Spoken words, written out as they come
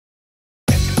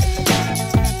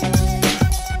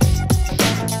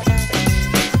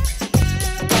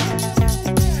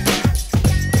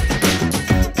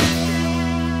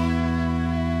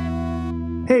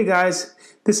Hey guys,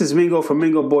 this is Mingo from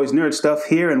Mingo Boys Nerd Stuff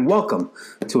here, and welcome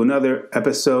to another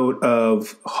episode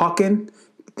of Hawken,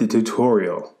 the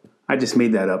tutorial. I just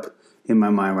made that up in my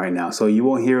mind right now, so you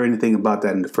won't hear anything about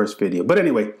that in the first video. But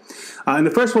anyway, in the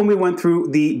first one we went through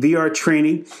the VR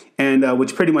training, and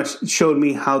which pretty much showed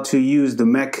me how to use the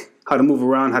mech, how to move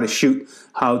around, how to shoot,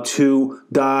 how to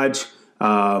dodge,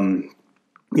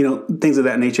 things of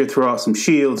that nature, throw out some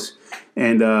shields,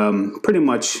 and pretty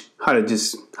much how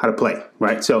to play,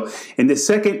 right? So in this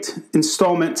second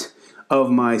installment of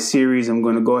my series, I'm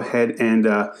going to go ahead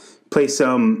and play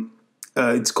some,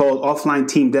 it's called Offline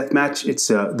Team Deathmatch. It's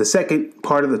the second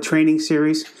part of the training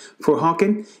series for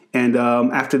Hawken, and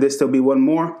after this there'll be one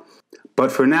more.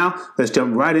 But for now, let's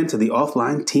jump right into the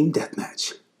Offline Team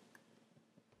Deathmatch.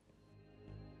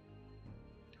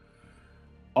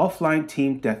 Offline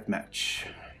Team Deathmatch.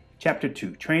 Chapter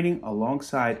 2, Training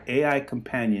alongside AI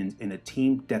companions in a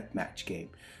team deathmatch game.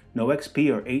 No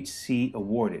XP or HC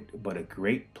awarded, but a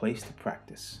great place to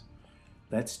practice.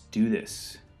 Let's do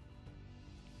this.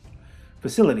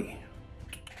 Facility.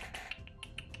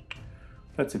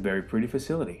 That's a very pretty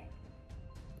facility.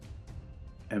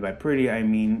 And by pretty, I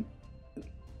mean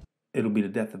it'll be the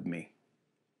death of me.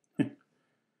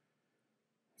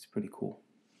 It's pretty cool.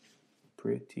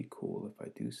 Pretty cool, if I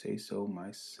do say so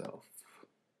myself.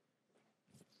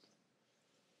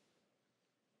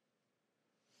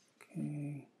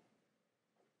 Okay.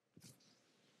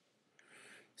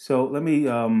 So let me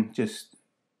just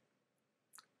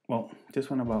when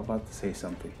I'm about to say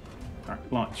something. All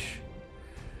right, launch.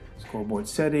 Scoreboard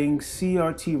settings,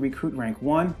 CRT recruit rank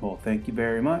 1. Well, thank you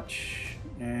very much.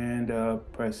 And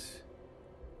press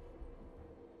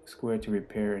square to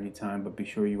repair anytime, but be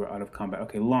sure you are out of combat.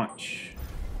 Okay, launch.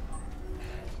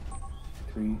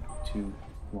 3, 2,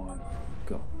 1,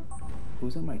 go.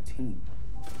 Who's on my team?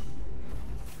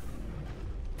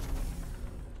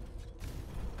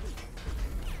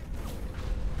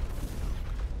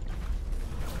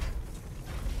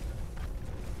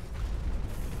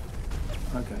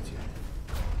 I got you.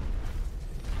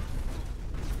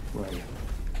 Where are you?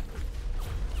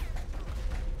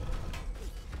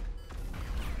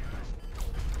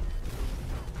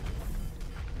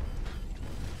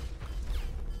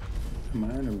 Am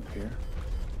I under repair?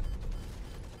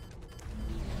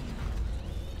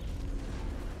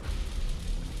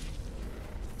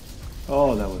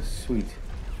 Oh, that was sweet.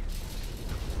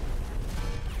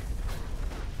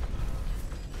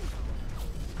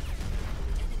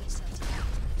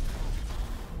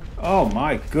 Oh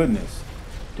my goodness.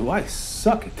 Do I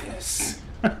suck at this?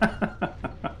 I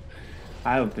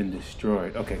have been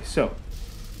destroyed. Okay, so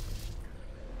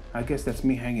I guess that's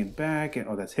me hanging back, and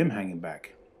oh, that's him hanging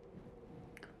back.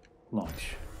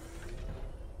 Launch.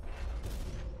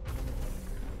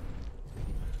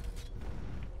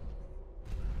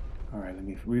 All right, let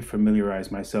me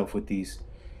refamiliarize myself with these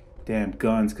damn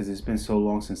guns because it's been so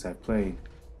long since I've played.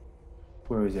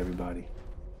 Where is everybody?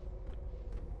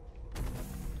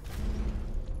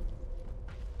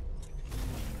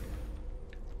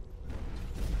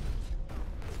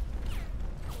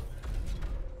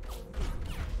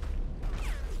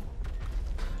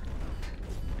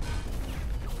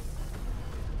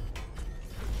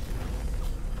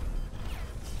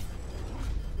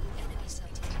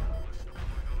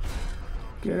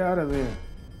 Get out of there.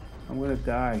 I'm gonna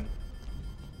die.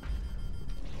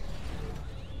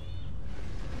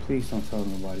 Please don't tell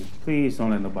nobody. Please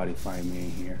don't let nobody find me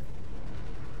in here.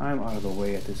 I'm out of the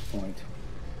way at this point.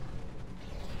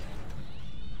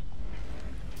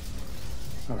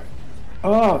 Alright.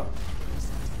 Oh!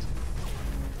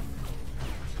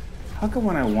 How come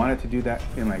when I wanted to do that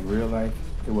in like real life,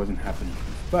 it wasn't happening?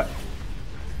 But,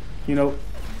 you know,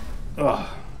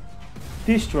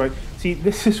 destroyed. See,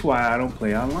 this is why I don't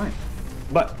play online.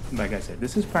 But, like I said,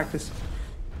 this is practice.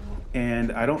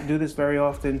 And I don't do this very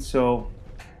often, so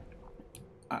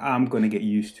I'm going to get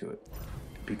used to it.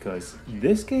 Because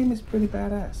this game is pretty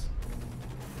badass.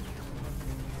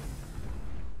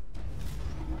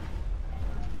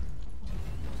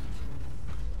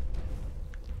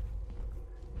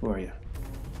 Where are you?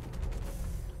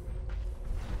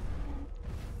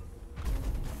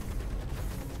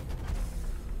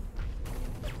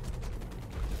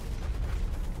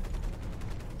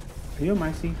 Are you on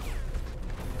my seat?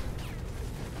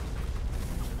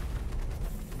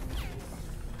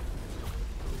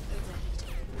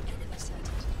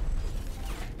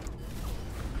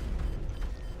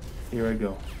 Here I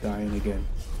go, dying again.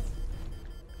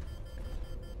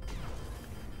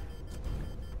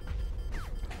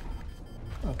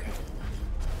 Okay.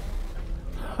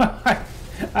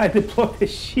 I deployed the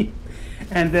sheep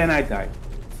and then I died.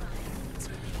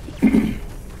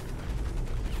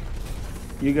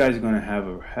 You guys are going to have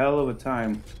a hell of a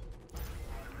time.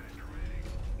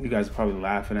 You guys are probably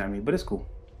laughing at me, but it's cool.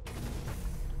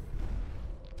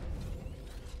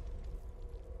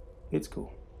 It's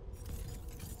cool.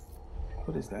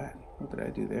 What is that? What did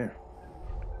I do there?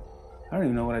 I don't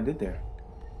even know what I did there.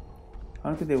 I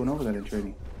don't think they went over that in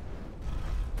training.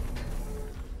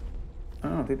 I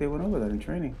don't think they went over that in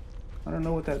training. I don't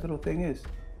know what that little thing is.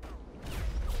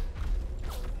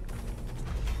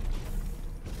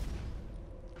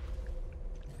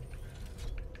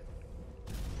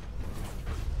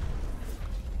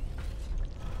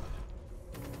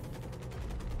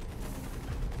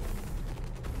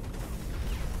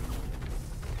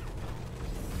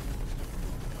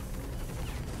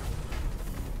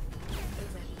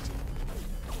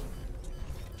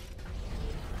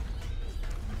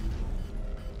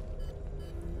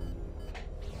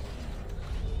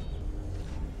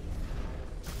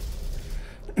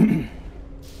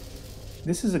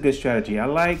 This is a good strategy. I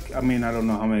mean, I don't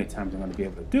know how many times I'm going to be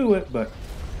able to do it, but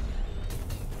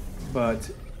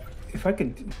if I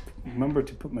could remember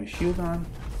to put my shield on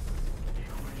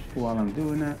while I'm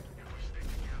doing that.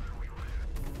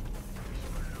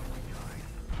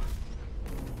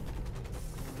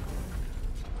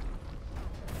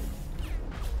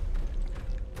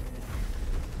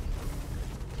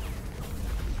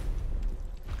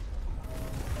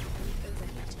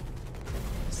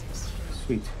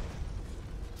 Sweet.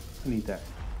 I need that.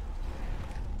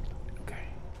 Okay.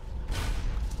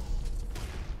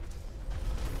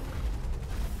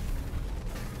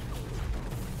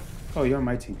 Oh, you're on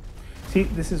my team. See,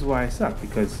 this is why I suck,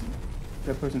 because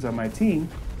that person's on my team.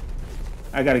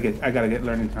 I gotta get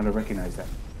learning how to recognize that.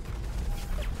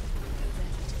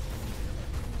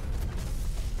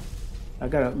 I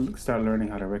gotta start learning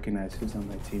how to recognize who's on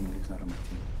my team and who's not on my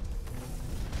team.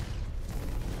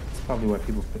 Probably why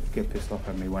people get pissed off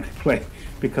at me when I play,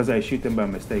 because I shoot them by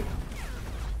mistake.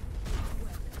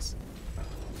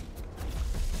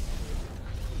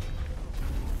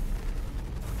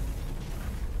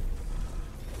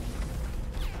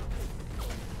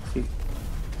 See?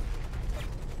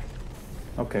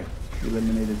 Okay,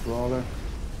 eliminated brawler.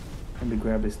 Let me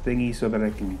grab this thingy so that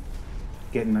I can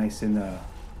get nice and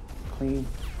clean.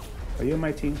 Are you on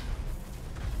my team?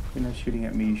 You're not shooting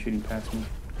at me, you're shooting past me.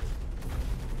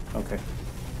 Okay.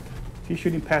 If you're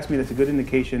shooting past me, that's a good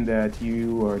indication that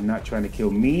you are not trying to kill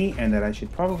me and that I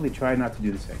should probably try not to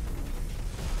do the same.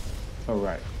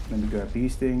 Alright, let me grab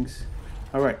these things.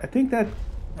 Alright, I think that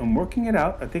I'm working it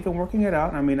out.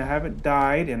 I mean, I haven't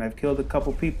died and I've killed a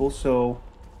couple people, so...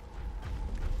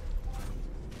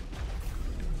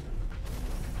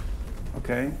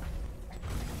 Okay.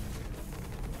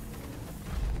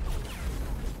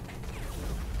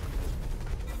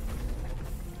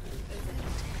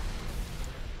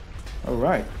 All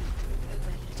right.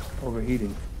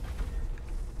 Overheating.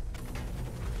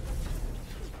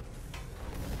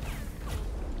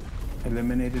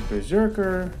 Eliminated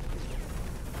Berserker.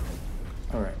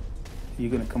 All right.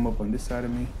 You're going to come up on this side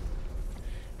of me.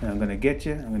 And I'm going to get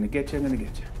you. I'm going to get you. I'm going to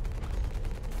get you.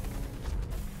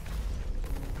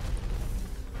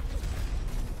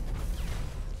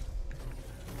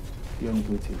 You're on the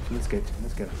blue team. So let's get you.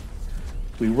 Let's get him.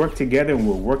 We work together and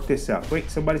we'll work this out. Wait,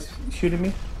 somebody's shooting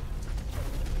me?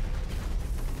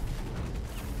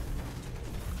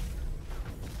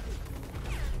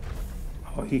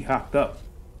 Oh, he hopped up.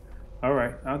 All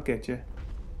right, I'll get you.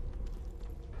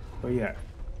 Where you at?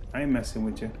 I ain't messing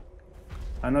with you.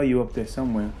 I know you up there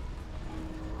somewhere.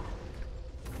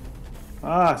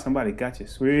 Ah, somebody got you.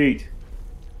 Sweet.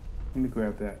 Let me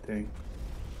grab that thing.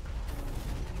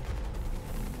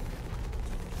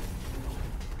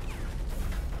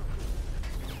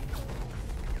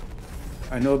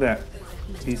 I know that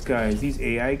these guys, these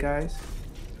AI guys,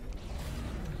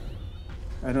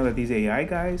 I know that these AI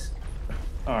guys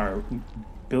are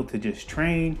built to just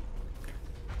train,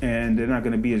 and they're not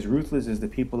going to be as ruthless as the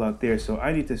people out there, so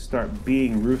I need to start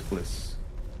being ruthless.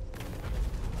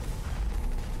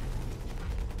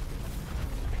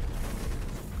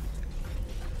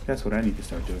 That's what I need to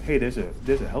start doing. Hey, there's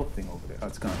a health thing over there. Oh,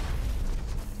 it's gone.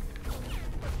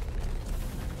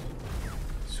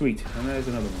 Sweet, and there's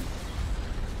another one.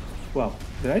 Well,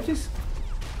 did I just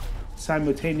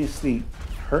simultaneously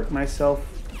hurt myself?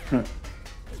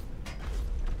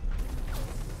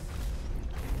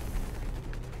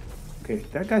 Okay,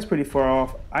 that guy's pretty far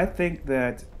off. I think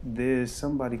that there's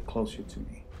somebody closer to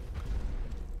me.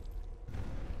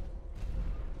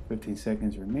 15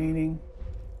 seconds remaining.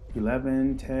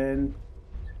 11, 10.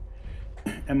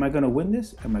 Am I gonna win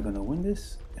this? Am I gonna win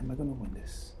this? Am I gonna win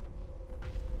this?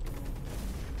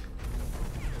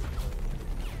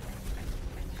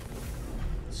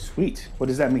 Sweet. What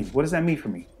does that mean? What does that mean for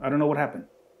me? I don't know what happened.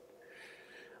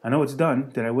 I know it's done.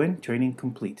 Did I win? Training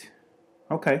complete.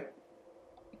 Okay.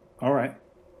 All right.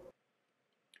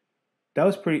 That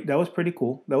was pretty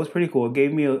cool. That was pretty cool. It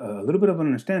gave me a little bit of an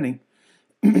understanding.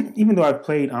 Even though I've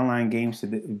played online games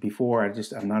before,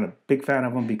 I'm not a big fan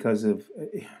of them because of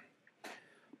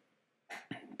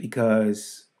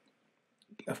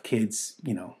kids,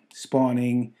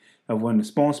 spawning, of when the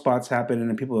spawn spots happen and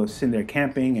then people are sitting there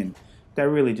camping, and that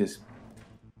really just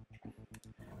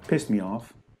pissed me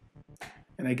off.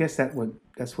 And I guess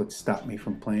that's what stopped me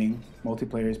from playing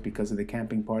multiplayer, is because of the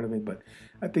camping part of it. But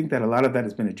I think that a lot of that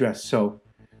has been addressed. So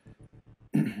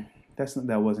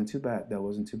that wasn't too bad. That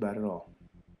wasn't too bad at all.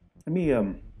 Let me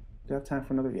do I have time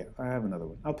for another? Yeah, I have another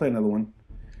one. I'll play another one.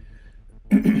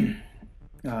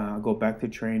 I'll go back to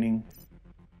training.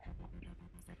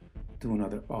 Do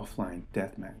another offline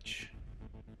deathmatch.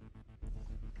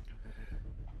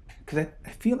 Because I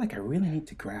feel like I really need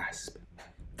to grasp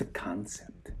the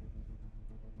concept.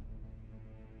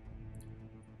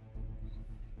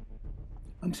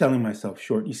 I'm selling myself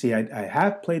short. You see, I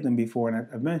have played them before, and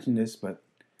I've mentioned this, but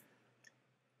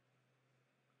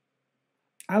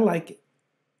I like it.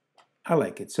 I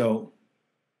like it. So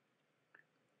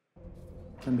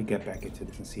let me get back into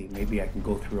this and see. Maybe I can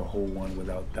go through a whole one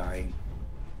without dying.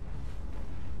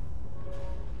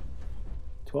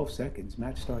 12 seconds.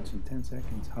 Match starts in 10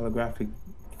 seconds. Holographic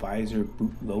visor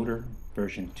bootloader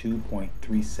version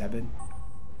 2.37.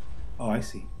 Oh, I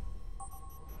see.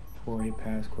 Core A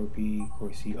pass, Core B,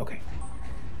 Core C. Okay.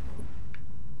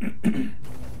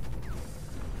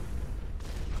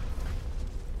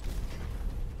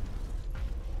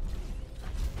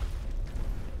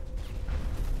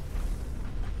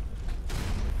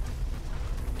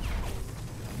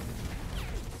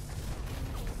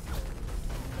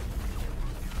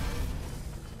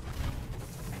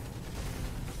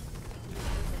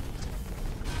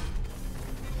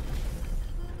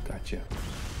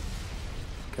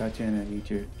 Gotcha, and I need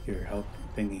your help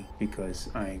thingy because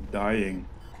I'm dying.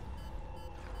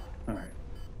 Alright.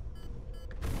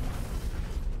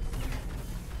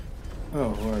 Oh,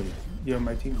 who are you? You're on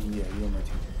my team? Yeah, you're on my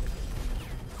team.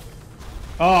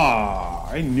 Ah,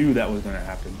 I knew that was going to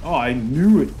happen. Oh, I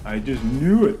knew it. I just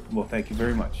knew it. Well, thank you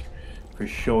very much for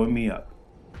showing me up.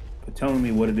 For telling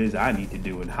me what it is I need to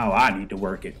do and how I need to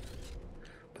work it.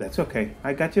 But that's okay.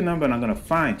 I got your number and I'm going to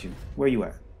find you. Where you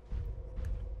at?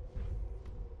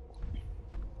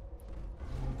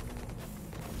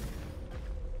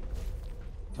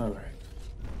 All right.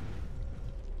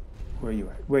 Where you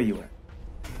at? Where you at?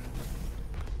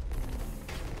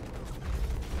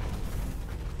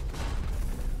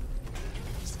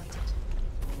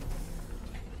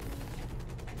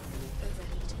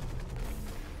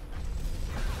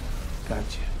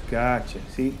 Gotcha. Gotcha.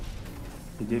 See?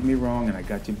 You did me wrong and I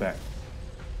got you back.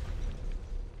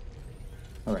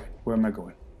 All right. Where am I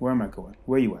going? Where am I going?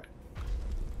 Where you at?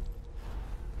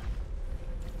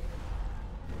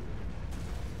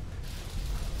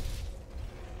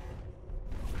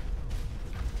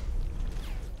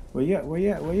 Where you at? Where you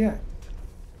at? Where you at?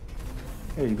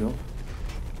 There you go.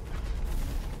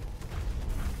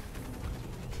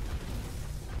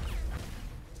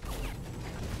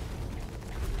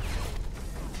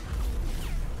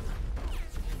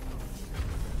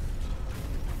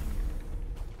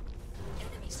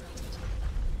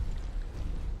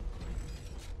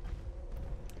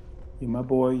 You're my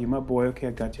boy. You're my boy. Okay,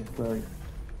 I got you. Where are you?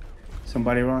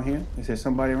 Somebody around here? Is there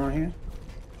somebody around here?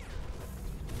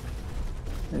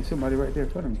 There's somebody right there in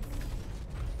front of me.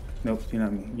 Nope, you're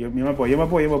not me. You're my boy. You're my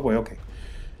boy. You're my boy. Okay.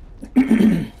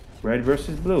 Red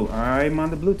versus blue. I'm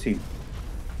on the blue team.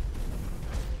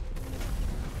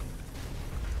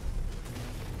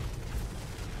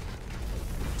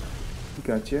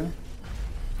 Gotcha.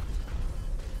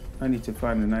 I need to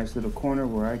find a nice little corner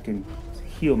where I can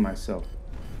heal myself.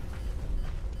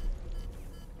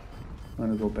 I'm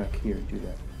gonna go back here and do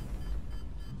that.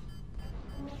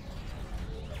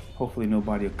 Hopefully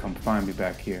nobody will come find me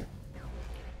back here.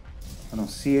 I don't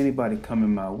see anybody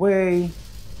coming my way.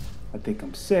 I think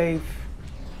I'm safe.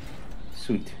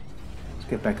 Sweet. Let's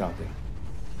get back out there.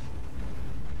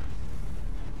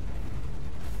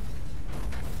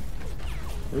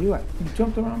 Where you at? You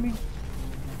jumped around me?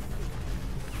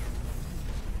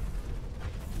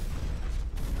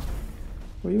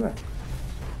 Where you at?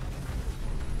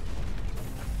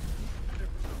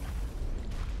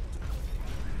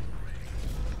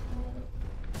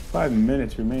 Five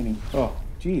minutes remaining. Oh,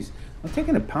 geez. I'm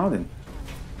taking a pounding.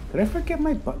 Did I forget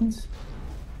my buttons?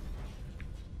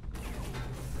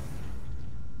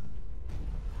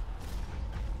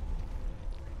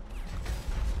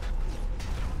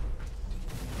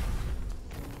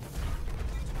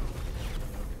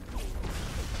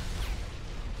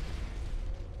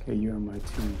 Okay, you're on my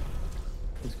team.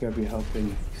 There's gotta be a health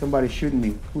thing. Somebody's shooting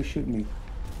me. Who's shooting me?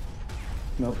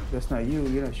 Nope, that's not you.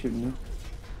 You're not shooting me.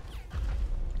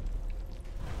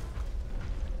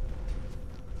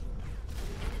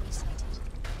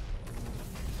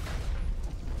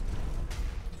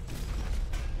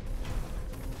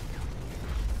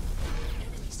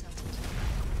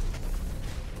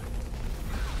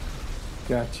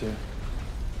 Gotcha.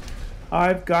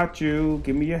 I've got you.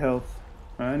 Give me your health.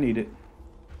 I need it.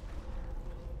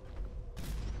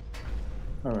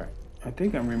 Alright. I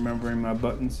think I'm remembering my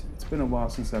buttons. It's been a while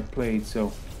since I've played,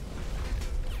 so...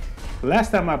 The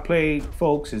last time I played,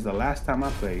 folks, is the last time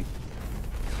I played.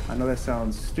 I know that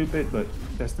sounds stupid, but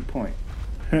that's the point.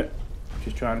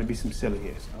 Just trying to be some silly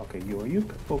here. Okay, you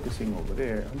focusing over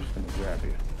there. I'm just going to grab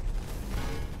you.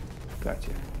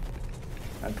 Gotcha.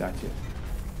 I got you.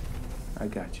 I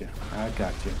got you. I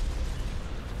got you.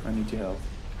 I need your help.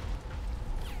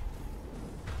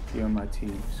 You're on my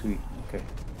team. Sweet. Okay.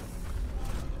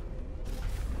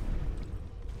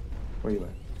 Where you at?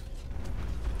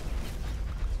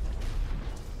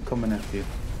 I'm coming after you.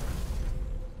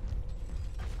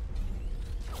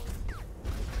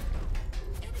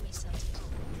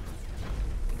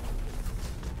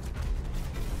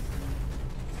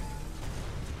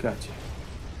 Gotcha.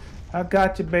 I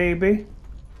got you, baby.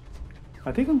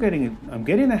 I think I'm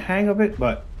getting the hang of it,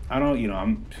 but I don't,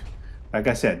 I'm, like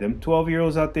I said, them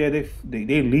 12-year-olds out there,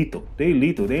 they lethal. They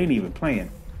lethal. They ain't even playing.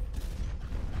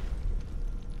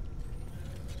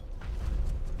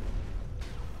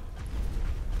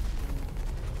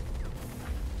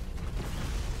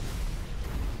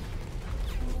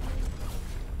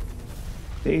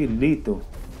 They lethal.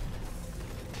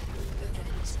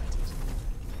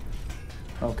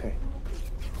 Okay.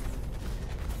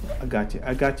 I got you.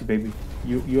 I got you, baby.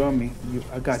 You on me.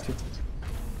 I got you.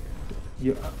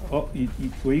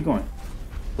 Where you going?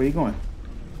 Where you going?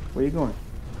 Where you going?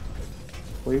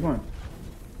 Where you going?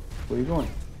 Where you going?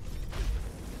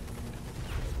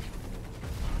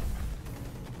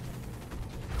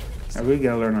 I really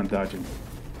gotta learn on dodging,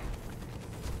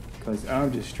 because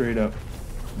I'm just straight up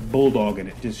bulldogging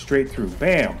it, just straight through.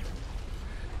 Bam.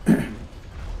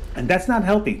 And that's not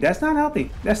healthy. That's not healthy.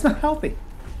 That's not healthy.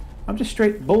 I'm just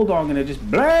straight bulldogging it, just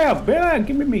blah, blah,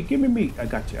 give me me, give me me. I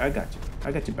got you, I got you.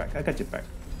 I got you back, I got you back.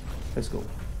 Let's go.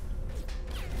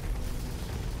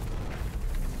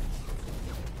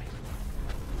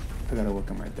 I gotta work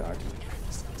on my dodging.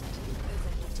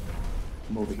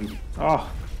 I'm overheating.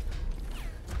 Oh.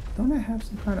 Don't I have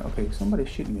some kind of, okay, somebody's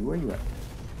shooting me. Where you at?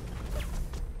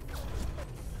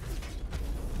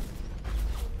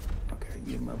 Okay,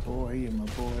 you're my boy,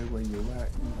 where you at?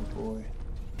 You're my boy.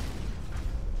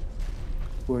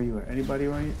 Where are you at? Anybody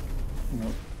around you? No.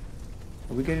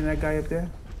 Are we getting that guy up there?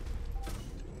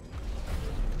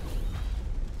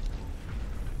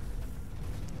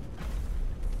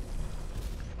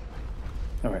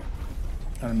 All right.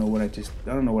 I don't know what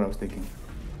I was thinking.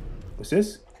 What's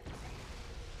this?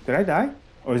 Did I die?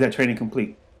 Or is that training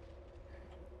complete?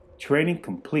 Training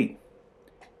complete.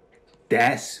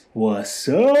 That's what's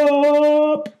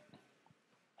up.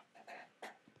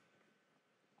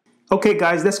 Okay,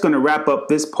 guys, that's going to wrap up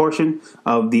this portion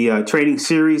of the training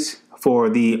series for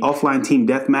the offline team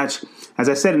deathmatch. As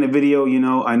I said in the video,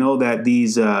 I know that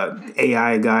these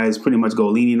AI guys pretty much go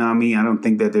lenient on me. I don't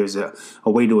think that there's a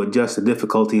way to adjust the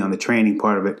difficulty on the training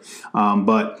part of it.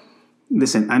 But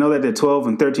listen, I know that there are 12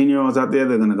 and 13-year-olds out there.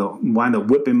 They're going to go wind up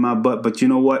whipping my butt. But you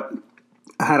know what?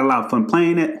 I had a lot of fun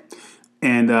playing it.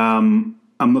 And I'm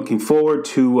looking forward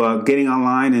to getting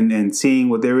online and seeing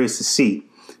what there is to see.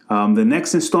 The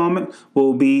next installment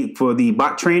will be for the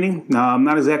bot training. I'm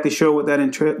not exactly sure what that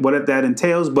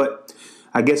entails, but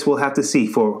I guess we'll have to see.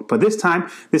 For this time,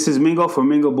 this is Mingo for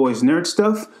Mingo Boys Nerd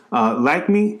Stuff. Like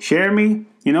me, share me,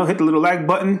 hit the little like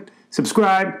button,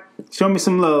 subscribe, show me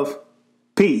some love.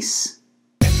 Peace.